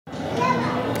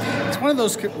one of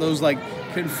those like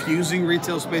confusing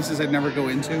retail spaces I'd never go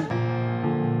into.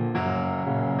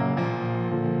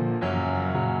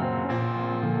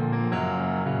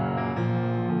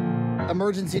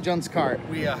 Emergency Junt's cart.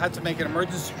 We had to make an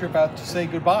emergency trip out to say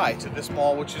goodbye to this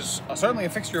mall, which is certainly a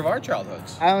fixture of our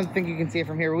childhoods. I don't think you can see it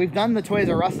from here. We've done the Toys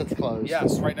R Us that's closed.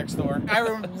 Yes, right next door. I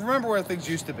remember where things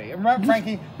used to be. Remember,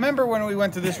 Frankie, remember when we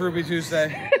went to this Ruby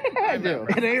Tuesday? I do.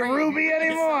 It ain't Ruby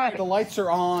anymore. The lights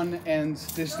are on and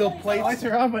there's still plates. The lights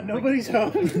are on, but nobody's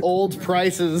home. Old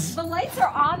prices. The lights are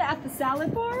on at the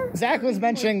salad bar? Zach was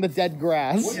mentioning the dead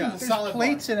grass. Yeah, There's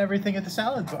plates and everything at the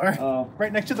salad bar.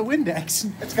 Right next to the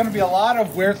Windex. It's going to be a lot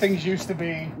of where things used to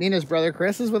be. Nina's brother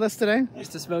Chris is with us today.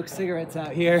 Used to smoke cigarettes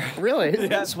out here. Really?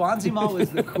 Yeah. Swansea Mall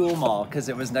was the cool mall because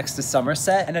it was next to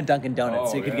Somerset and a Dunkin'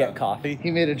 Donuts, so you could get coffee.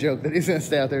 He made a joke that he's going to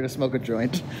stay out there to smoke a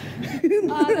joint.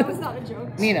 That was not a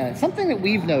joke. Nina, something that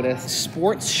we've noticed,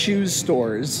 sports shoes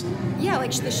stores. Yeah,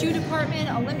 like the shoe department,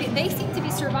 Olympic, they seem to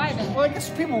be surviving. Well, I guess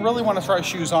people really want to try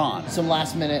shoes on. Some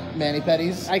last minute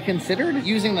mani-pedis. I considered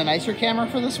using the nicer camera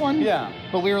for this one. Yeah.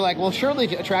 But we were like, well, surely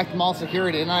to attract mall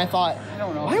security. And I thought, I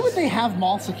don't know. why would they have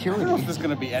mall I don't know security? if there's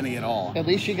going to be any at all. At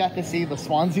least you got to see the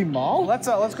Swansea Mall. Let's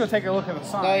go take a look at the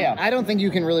sign. Oh yeah. I don't think you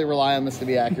can really rely on this to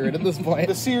be accurate at this point.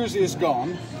 The Sears is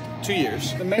gone. 2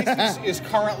 years. The Macy's is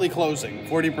currently closing,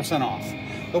 40% off.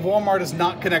 The Walmart is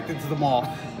not connected to the mall.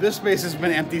 This space has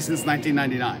been empty since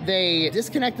 1999. They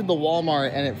disconnected the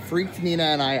Walmart and it freaked Nina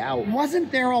and I out.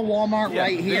 Wasn't there a Walmart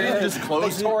right here? They didn't just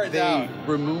close They tore it down.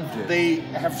 They removed it. They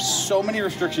have so many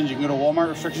restrictions. You can go to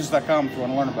walmartrestrictions.com if you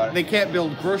want to learn about it. They can't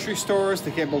build grocery stores.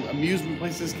 They can't build amusement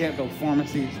places. Can't build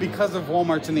pharmacies. Because of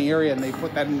Walmart's in the area and they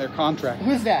put that in their contract.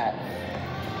 Who's that?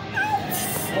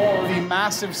 The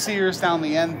massive Sears down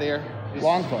the end there.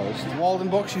 Long closed. Walden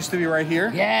Books used to be right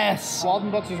here. Yes.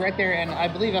 Walden Books was right there, and I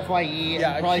believe FYE.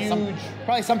 Yeah, and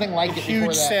probably something like it before Huge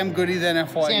that. Sam Goody, then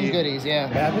FYE. Sam Goodies, yeah.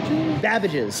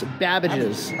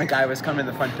 Babbages. A guy was coming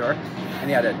to the front door and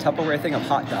he had a Tupperware thing of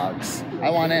hot dogs. I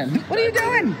want in. What are you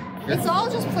doing? It's all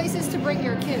just places to bring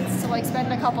your kids to like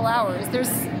spend a couple hours.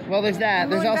 Well, there's that.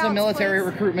 There's also Roundabouts military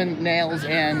place. recruitment, nails,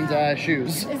 and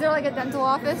shoes. Is there like a dental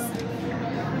office?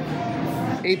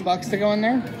 $8 to go in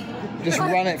there? Just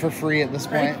run it for free at this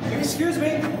point. Excuse me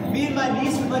and my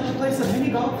niece would like to play some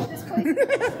mini golf.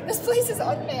 This place is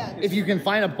unmanned. If you can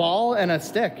find a ball and a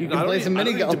stick, you can play some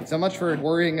mini golf. So much for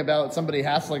worrying about somebody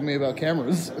hassling me about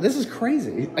cameras. This is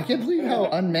crazy. I can't believe how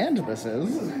unmanned this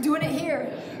is. Doing it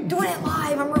here. Doing it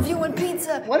live. I'm reviewing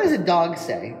pizza. What does a dog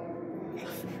say?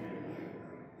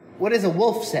 What does a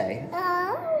wolf say?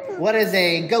 What does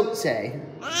a goat say?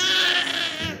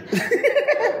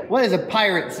 What does a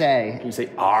pirate say? You say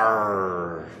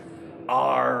 "arr,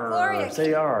 arr." Gloria,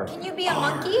 Say "arr." Can you be a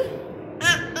monkey?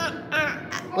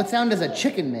 What sound does a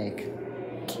chicken make?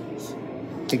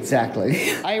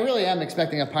 Exactly. I really am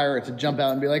expecting a pirate to jump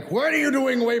out and be like, "What are you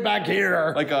doing way back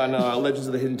here?" Like on Legends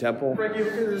of the Hidden Temple. Frankie,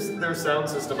 look at their sound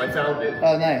system. I found it.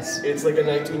 Oh, nice. It's like a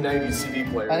 1990s CD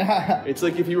player. It's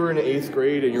like if you were in 8th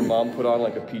grade and your mom put on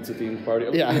like a pizza themed party.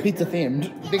 Yeah, pizza themed.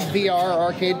 Big VR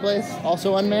arcade place,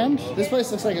 also unmanned. This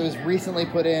place looks like it was recently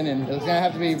put in and it's gonna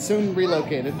have to be soon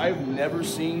relocated. I've never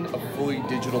seen a fully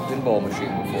digital pinball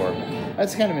machine before.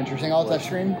 That's kind of interesting. All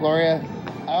touchscreen. Gloria,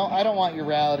 I don't want your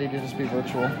reality to just be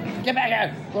virtual. Get back out!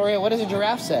 Gloria, what does a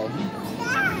giraffe say?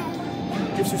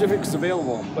 Gift certificates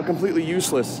available, but completely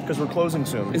useless because we're closing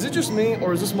soon. Is it just me,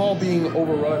 or is this mall being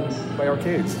overrun by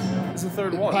arcades? It's the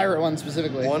third one. Pirate one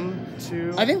specifically. 1,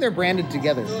 2. I think they're branded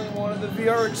together. I really wanted the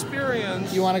VR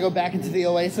experience. You want to go back into the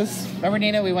Oasis? Remember,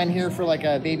 Nina, we went here for like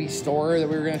a baby store that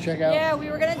we were going to check out? Yeah, we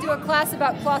were going to do a class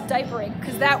about cloth diapering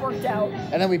because that worked out.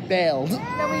 And then we bailed.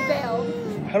 Then we bailed.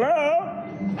 Hello?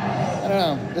 I don't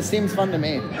know. This seems fun to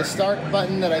me. The start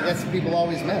button that I guess people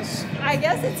always miss. I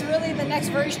guess it's really the next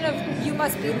version of you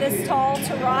must be this tall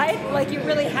to ride. Like, you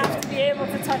really have to be able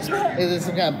to touch that. Is this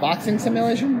some kind of boxing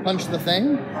simulation? Punch the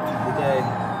thing?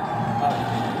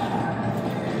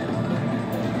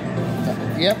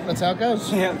 Yep, that's how it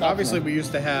goes. Yeah, obviously we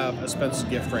used to have a Spencer's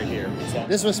gift right here. So.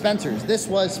 This was Spencer's. This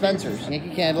was Spencer's.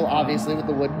 Yankee Candle, obviously, with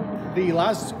the wood.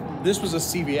 This was a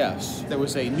CVS. There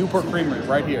was a Newport Creamery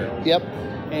right here. Yep.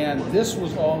 And this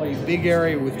was all a big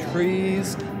area with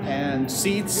trees and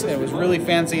seats. It was really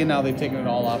fancy, and now they've taken it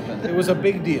all up. And it was a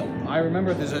big deal. I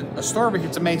remember there's a store over here,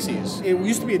 it's a Macy's. It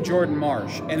used to be a Jordan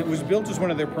Marsh, and it was built as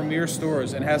one of their premier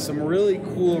stores and has some really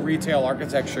cool retail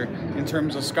architecture in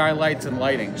terms of skylights and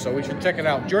lighting. So we should check it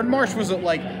out. Jordan Marsh was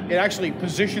it actually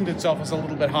positioned itself as a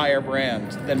little bit higher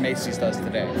brand than Macy's does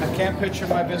today. I can't picture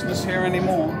my business here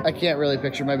anymore. I can't really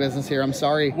picture my business here. I'm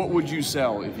sorry. What would you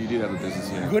sell if you did have a business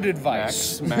here? Good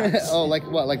advice. Max. Oh, like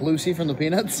what? Like Lucy from the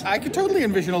Peanuts? I could totally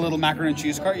envision original little macaroni and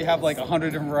cheese cart. You have like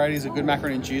 100 different varieties of good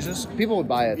macaroni and cheeses. People would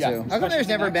buy it Yeah, too. How come there's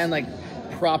never been like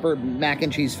proper mac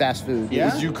and cheese fast food?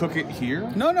 Yeah. Did you cook it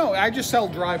here? No, I just sell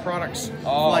dry products.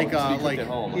 Oh, like so you cooked at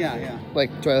home. Yeah.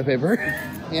 Like toilet paper?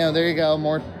 There you go.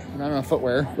 More, I don't know,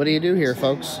 footwear. What do you do here,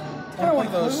 folks? It's kind of one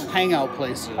of those hangout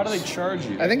places. How do they charge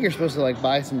you? I think you're supposed to like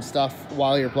buy some stuff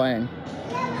while you're playing.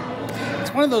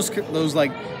 It's one of those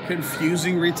like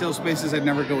confusing retail spaces I'd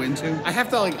never go into. I have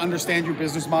to like understand your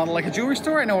business model. Like a jewelry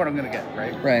store, I know what I'm gonna get,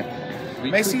 right? Right.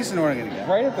 Macy's, I know what I'm gonna get.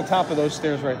 Right at the top of those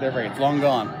stairs right there, it's long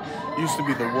gone. Used to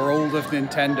be the World of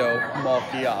Nintendo mall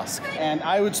kiosk. And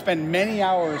I would spend many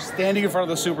hours standing in front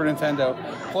of the Super Nintendo,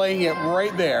 playing it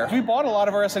right there. We bought a lot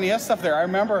of our SNES stuff there. I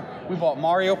remember we bought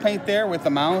Mario Paint there with the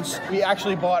mounts. We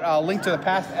actually bought a Link to the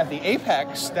Past at the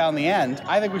Apex down the end.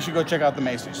 I think we should go check out the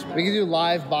Macy's. We can do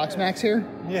live box max here?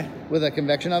 Yeah. With a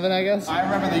convection oven, I guess? I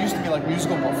remember there used to be like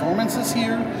musical performances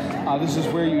here. This is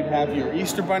where you'd have your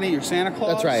Easter Bunny, your Santa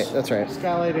Claus. That's right.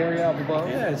 Skylight area up above.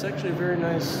 Yeah, it's actually very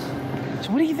nice.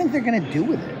 So what do you think they're going to do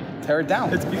with it? Tear it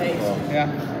down. It's beautiful.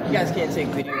 Yeah. You guys can't take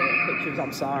video pictures,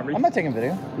 I'm sorry. I'm not taking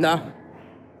video. No.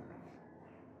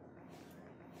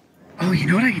 Oh, you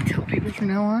know what I can tell people from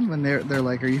now on when they're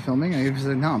like, "Are you filming?" I just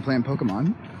say, "No, I'm playing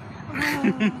Pokemon."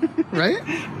 Right?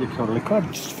 You totally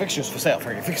could. Just fixtures for sale,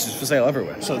 fixtures for sale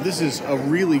everywhere. So this is a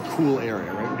really cool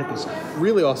area, right? We got this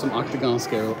really awesome octagon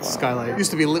skylight. It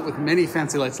used to be lit with many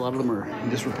fancy lights. A lot of them are in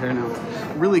disrepair now.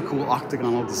 Really cool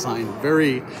octagonal design.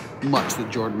 Very much the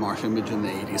Jordan Marsh image in the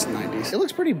 80s and 90s. It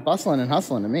looks pretty bustling and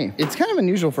hustling to me. It's kind of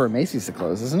unusual for a Macy's to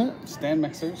close, isn't it? Stand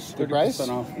mixers, The price? 30%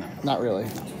 off. No. Not really.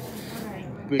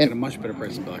 We get a much better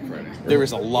price than Black Friday. There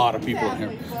is a lot of people in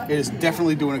here. It is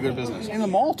definitely doing a good business. In the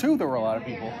mall, too, there were a lot of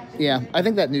people. Yeah, I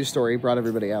think that news story brought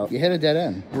everybody out. You hit a dead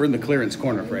end. We're in the clearance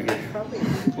corner right here.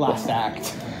 Last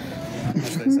act.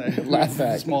 As they say. Last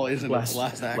act. Small isn't it?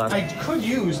 Last act. I could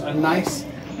use a nice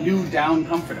new down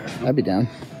comforter. I'd be down.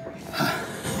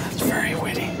 That's very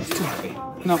witty. Too heavy.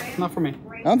 No, not for me.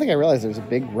 I don't think I realized there's a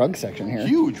big rug section here.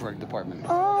 Huge rug department.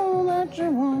 Oh, that you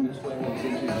want.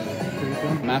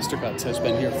 Mastercuts has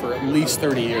been here for at least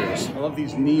 30 years. I love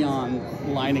these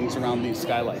neon linings around these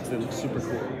skylights. They look super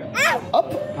cool.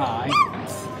 Up. Hi.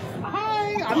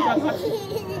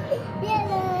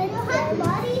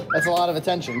 That's a lot of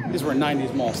attention. These were a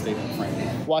 90s mall staple, frankly.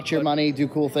 Watch your money, do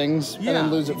cool things, and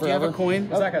then lose it Do you have forever. a coin?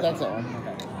 Oh, That's that's that one.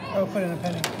 Oh, put in a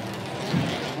penny.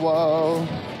 Whoa.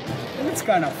 It's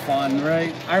kind of fun,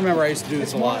 right? I remember I used to do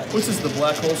this a lot. What's this, the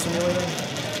black hole simulator?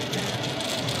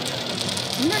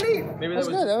 Isn't that neat? Maybe That's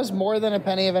good. That was more than a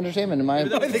penny of entertainment in my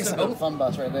opinion. I think so. Fun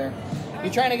bus right there. You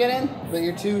trying to get in, but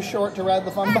you're too short to ride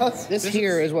the fun bus? This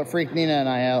here is what freaked Nina and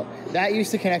I out. That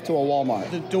used to connect to a Walmart.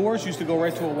 The doors used to go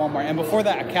right to a Walmart, and before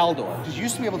that, a Cal door. You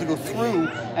used to be able to go through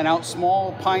and out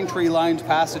small pine tree lined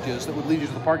passages that would lead you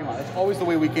to the parking lot. That's always the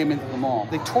way we came into the mall.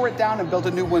 They tore it down and built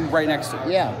a new one right next to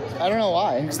it. Yeah, I don't know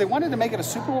why. Because they wanted to make it a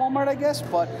super Walmart, I guess,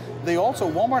 but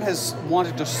Walmart has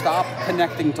wanted to stop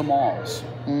connecting to malls.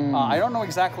 I don't know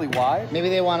exactly why. Maybe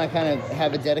they want to kind of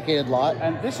have a dedicated lot.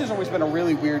 And this has always been a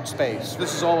really weird space.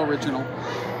 This is all original.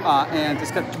 And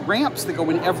it's got ramps that go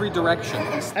in every direction.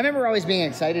 I remember always being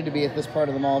excited to be at this part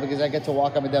of the mall because I get to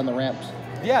walk up and down the ramps.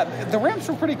 Yeah, the ramps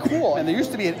were pretty cool. And there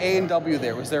used to be an A&W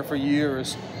there. It was there for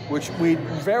years, which we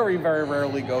very, very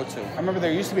rarely go to. I remember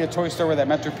there used to be a toy store where that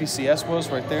Metro PCS was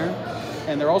right there.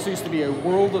 And there also used to be a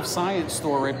World of Science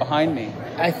store right behind me.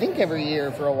 I think every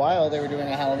year for a while they were doing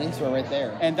a Halloween store right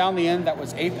there. And down the end, that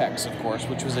was Apex, of course,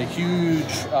 which was a huge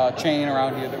chain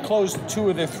around here that closed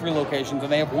 2 of their 3 locations.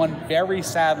 And they have one very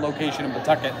sad location in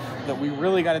Pawtucket that we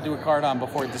really got to do a card on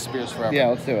before it disappears forever. Yeah,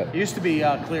 let's do it. It used to be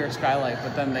clear skylight,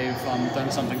 but then they've done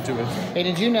something to it. Hey,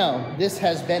 did you know this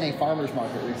has been a farmer's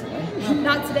market recently?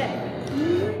 Not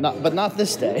today. But not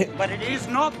this day. But it is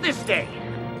not this day.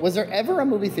 Was there ever a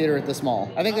movie theater at this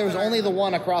mall? I think there was only the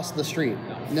one across the street.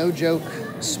 No joke,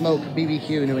 Smoke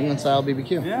BBQ, New England style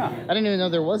BBQ. Yeah. I didn't even know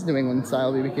there was New England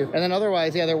style BBQ. And then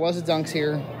otherwise, yeah, there was a Dunk's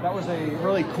here. That was a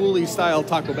really coolie style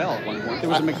Taco Bell at one point. There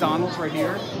was a McDonald's right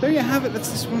here. There you have it. That's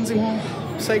the Swansea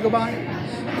Mall. Say goodbye,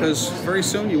 because very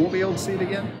soon you won't be able to see it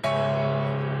again.